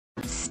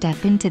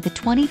step into the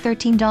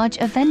 2013 Dodge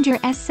Avenger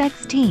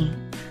SXT.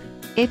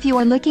 If you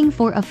are looking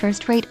for a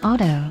first-rate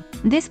auto,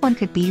 this one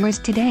could be yours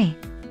today.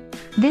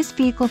 This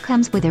vehicle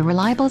comes with a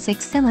reliable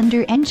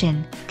 6-cylinder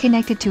engine,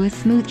 connected to a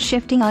smooth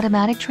shifting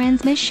automatic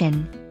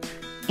transmission.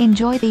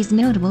 Enjoy these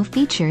notable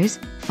features: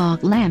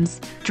 fog lamps,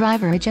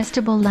 driver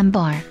adjustable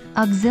lumbar,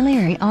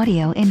 auxiliary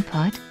audio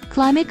input,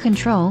 climate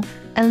control,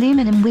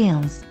 aluminum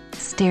wheels,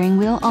 steering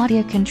wheel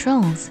audio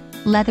controls,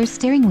 leather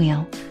steering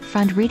wheel,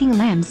 front reading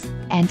lamps,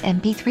 and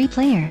MP3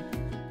 player.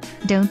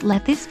 Don't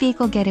let this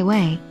vehicle get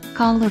away.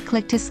 Call or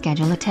click to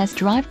schedule a test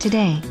drive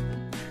today.